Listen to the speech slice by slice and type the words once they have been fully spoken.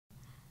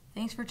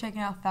Thanks for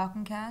checking out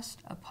Falconcast,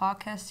 a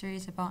podcast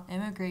series about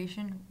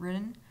immigration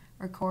written,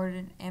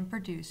 recorded, and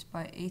produced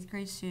by 8th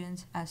grade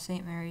students at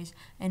St. Mary's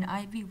and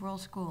Ivy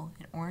World School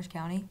in Orange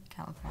County,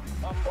 California.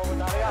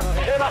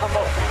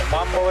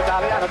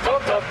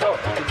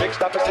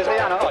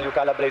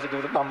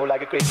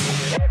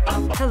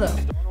 Hello,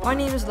 my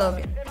name is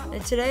Logan,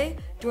 and today,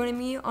 joining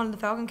me on the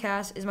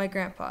Falconcast is my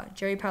grandpa,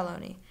 Jerry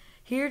Paolone,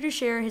 here to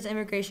share his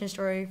immigration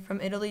story from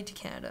Italy to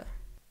Canada.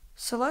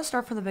 So let's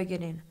start from the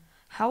beginning.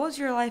 How was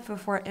your life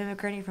before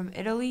immigrating from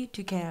Italy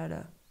to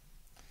Canada?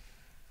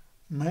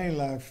 My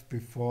life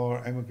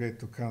before emigrating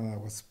to Canada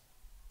was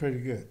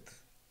pretty good.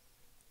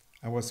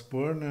 I was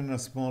born in a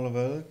small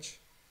village,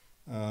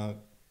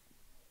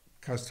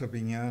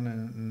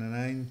 Castropignano, in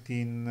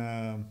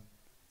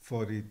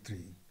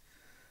 1943,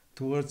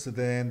 towards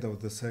the end of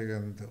the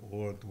Second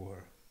World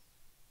War.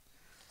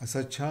 As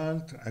a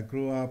child, I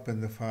grew up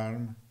in the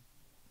farm.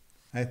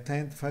 I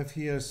attended 5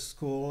 years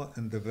school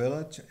in the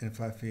village and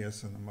 5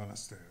 years in the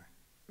monastery.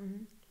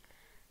 Mm-hmm.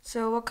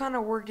 So what kind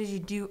of work did you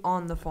do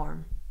on the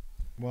farm?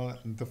 Well,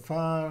 in the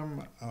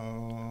farm,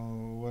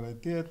 what I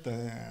did,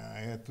 I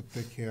had to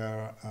take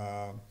care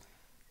of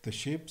the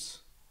sheep,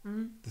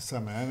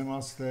 some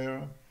animals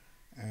there,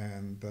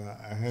 and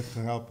I had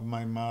to help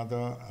my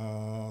mother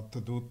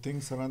to do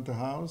things around the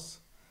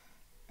house,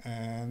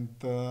 and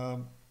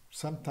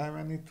sometimes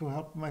I need to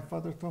help my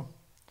father too.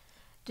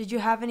 Did you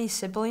have any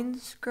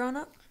siblings growing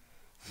up?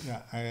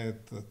 Yeah, I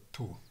had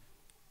 2,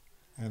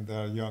 and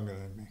they're younger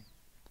than me.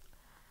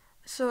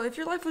 So if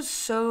your life was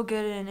so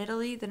good in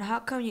Italy, then how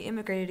come you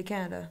immigrated to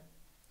Canada?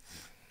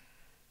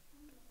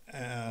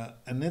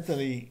 In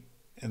Italy,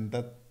 in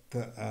that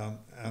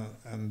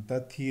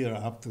year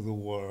after the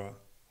war,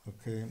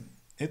 okay,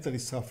 Italy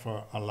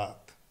suffered a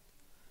lot.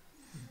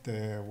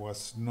 There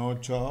was no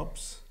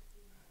jobs,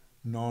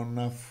 no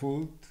enough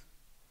food,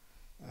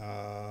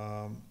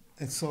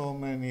 and so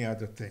many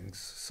other things.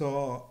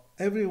 So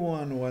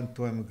everyone want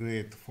to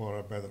emigrate for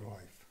a better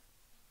life.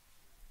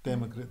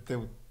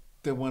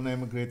 They want to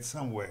emigrate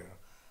somewhere,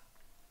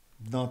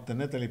 not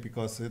in Italy,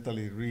 because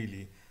Italy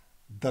really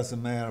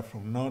doesn't matter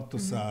from north to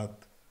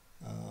south.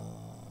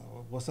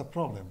 Was a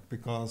problem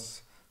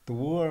because the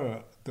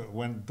war,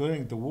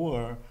 during the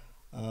war,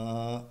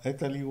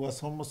 Italy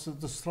was almost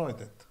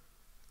destroyed.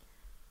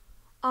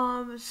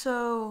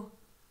 So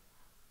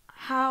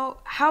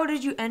how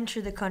did you enter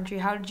the country?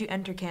 How did you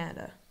enter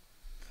Canada?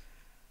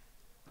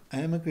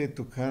 I immigrated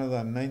to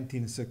Canada in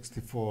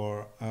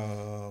 1964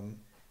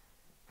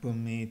 to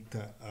meet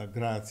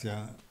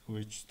Grazia,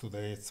 which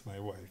today is my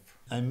wife.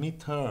 I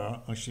met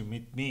her, or she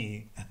met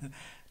me,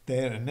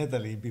 there in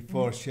Italy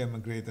before she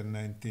immigrated in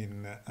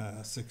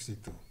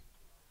 1962.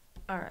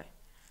 All right.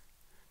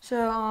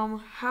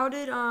 So how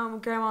did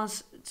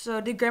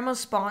did Grandma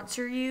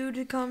sponsor you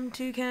to come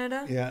to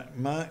Canada? Yeah,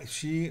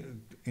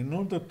 in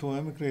order to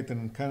immigrate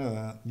in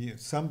Canada,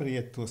 somebody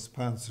had to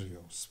sponsor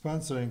you.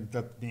 Sponsoring,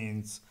 that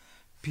means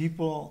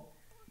people,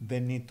 they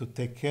need to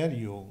take care of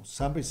you.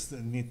 Somebody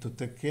need to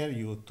take care of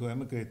you to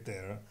immigrate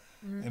there,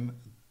 and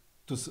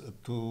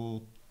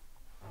to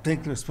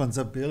take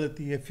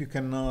responsibility if you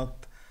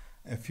cannot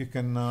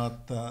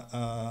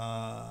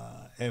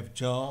have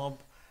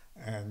job,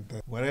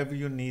 and wherever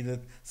you need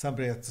it,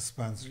 somebody has to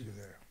sponsor you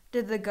there.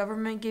 Did the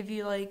government give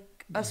you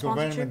like a The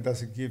sponsorship? government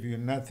doesn't give you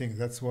nothing.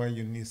 That's why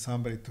you need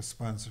somebody to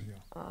sponsor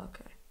you. Oh,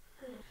 okay.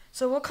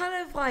 So what kind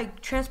of like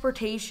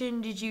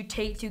transportation did you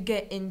take to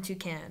get into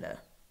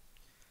Canada?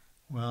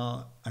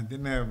 Well, I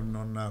didn't have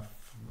enough.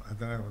 I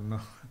didn't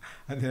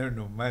have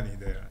no money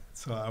there,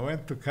 so I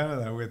went to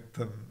Canada with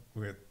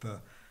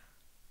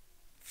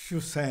few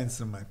cents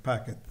in my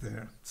pocket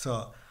there.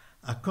 So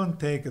I couldn't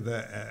take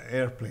the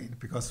airplane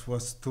because it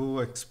was too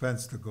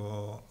expensive to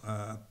go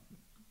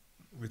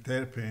with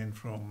airplane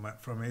from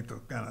here to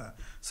Canada.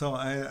 So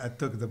I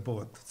took the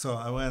boat. So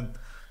I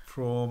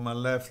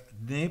left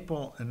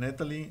Naples in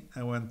Italy.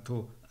 I went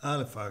to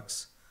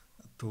Halifax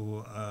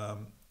to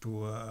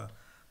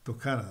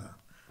Canada.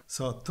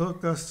 So it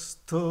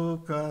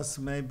took us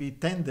maybe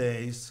 10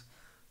 days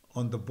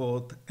on the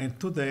boat and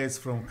 2 days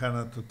from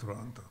Canada to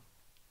Toronto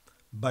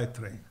by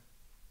train.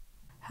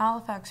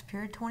 Halifax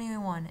Pier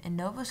 21 in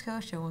Nova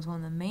Scotia was one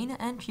of the main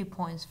entry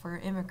points for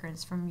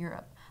immigrants from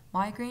Europe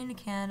migrating to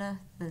Canada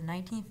in the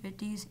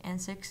 1950s and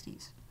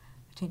 60s.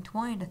 Between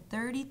 20 to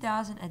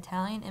 30,000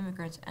 Italian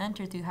immigrants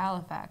entered through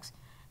Halifax,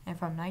 and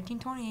from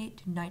 1928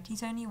 to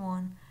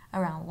 1971,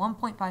 around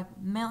 1.5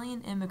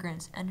 million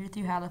immigrants entered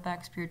through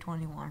Halifax Pier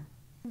 21.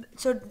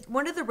 So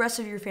when did the rest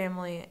of your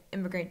family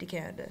immigrate to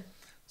Canada?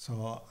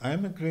 So I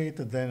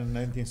immigrated then in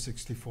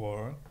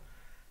 1964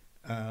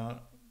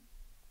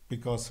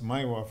 because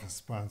my wife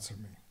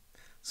sponsored me.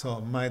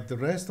 So the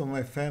rest of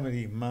my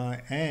family,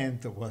 my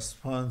aunt was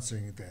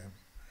sponsoring them,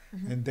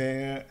 and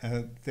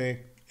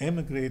they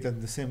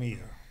immigrated the same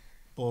year,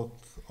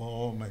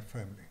 all my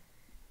family.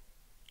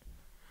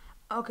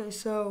 Okay,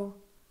 so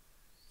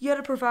you had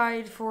to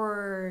provide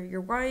for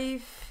your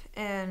wife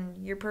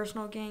and your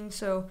personal gain.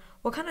 So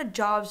what kind of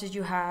jobs did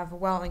you have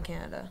while in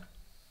Canada?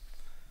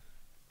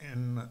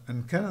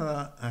 in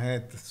Canada, I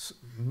had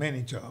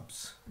many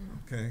jobs.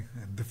 Okay,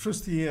 and the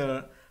first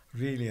year,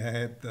 really, I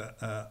had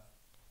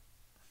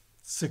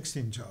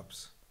 16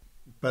 jobs.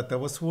 But I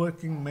was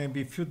working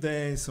maybe a few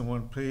days in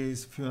one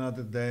place, a few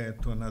another day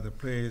to another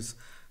place,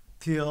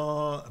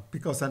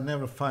 because I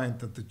never find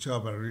that the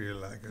job I really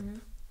like it.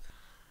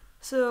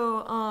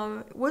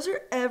 So, was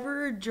there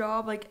ever a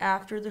job like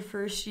after the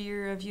first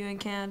year of you in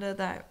Canada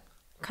that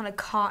kind of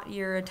caught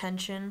your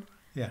attention?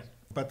 Yeah,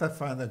 but I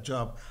found a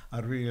job I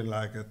really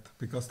like it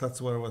because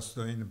that's what I was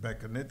doing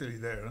back in Italy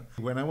there.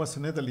 When I was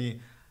in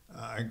Italy,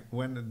 I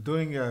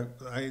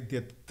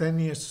did 10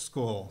 years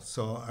school.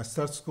 So I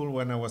started school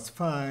when I was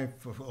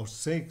 5 or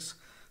 6.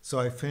 So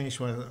I finished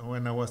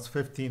when I was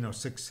 15 or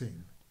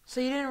 16. So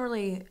you didn't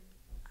really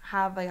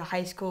have like a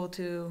high school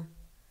to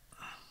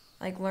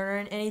like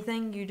learn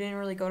anything? You didn't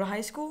really go to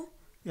high school?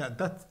 Yeah,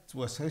 that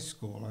was high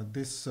school.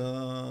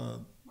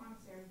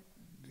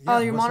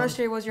 Monastery. Your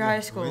monastery was your high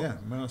school? Yeah,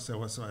 monastery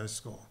was high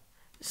school.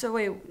 So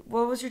wait,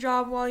 what was your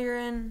job while you're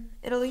in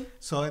Italy?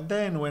 So and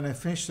then when I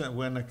finished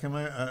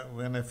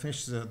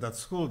that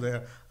school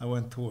there, I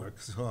went to work.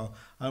 So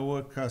I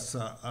work as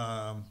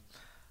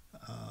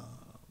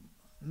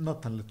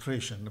not an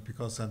electrician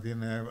because I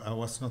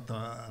was not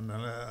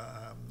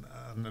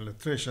an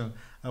electrician.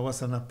 I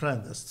was an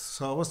apprentice.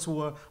 So I was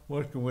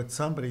working with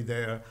somebody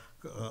there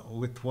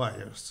with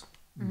wires.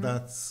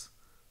 That's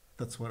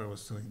what I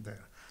was doing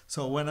there.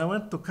 So when I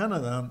went to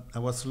Canada, I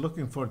was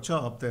looking for a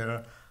job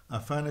there. I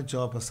found a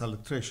job as an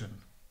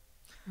electrician,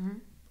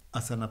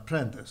 as an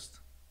apprentice,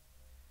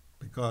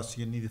 because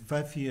you need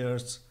 5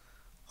 years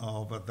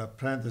of the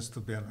apprentice to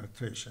be an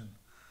electrician.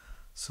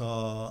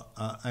 So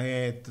I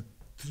had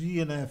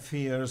 3.5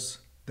 years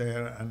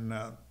there and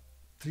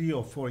 3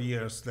 or 4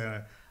 years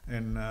there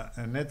in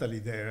Italy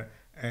there,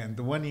 and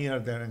 1 year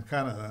there in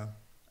Canada.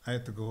 I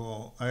had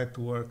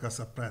to work as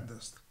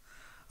apprentice.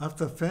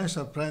 After finished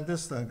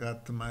apprentice, I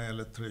got my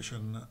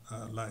electrician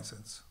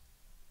license.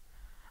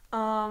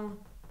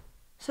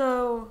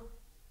 So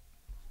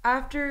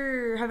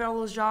after having all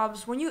those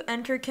jobs, when you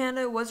entered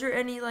Canada, was there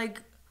any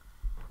like,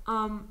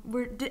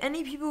 did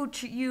any people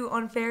treat you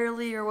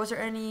unfairly, or was there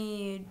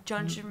any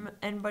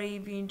anybody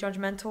being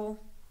judgmental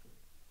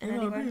in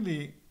any way?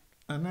 Really,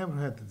 I never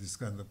had this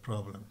kind of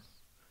problem.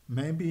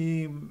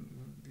 Maybe,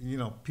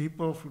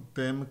 people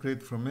that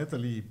immigrate from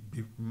Italy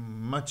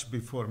much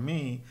before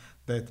me,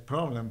 that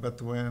problem.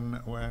 But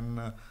when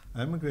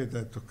I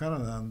immigrated to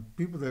Canada,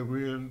 people that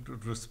really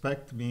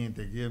respect me,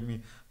 they gave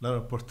me a lot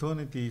of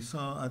opportunities, so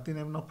I didn't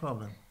have no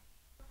problem.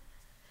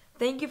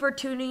 Thank you for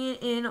tuning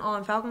in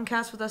on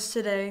FalconCast with us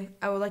today.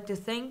 I would like to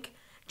thank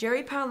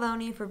Jerry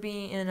Paolone for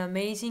being an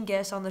amazing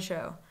guest on the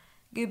show.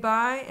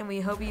 Goodbye, and we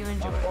hope you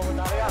enjoy.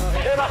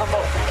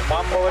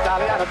 Mambo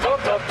Italiano, go,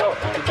 go, go.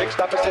 You big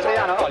stuff is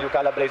Siciliano. All you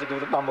Calabrese do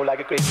the mambo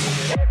like a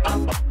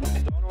crazy.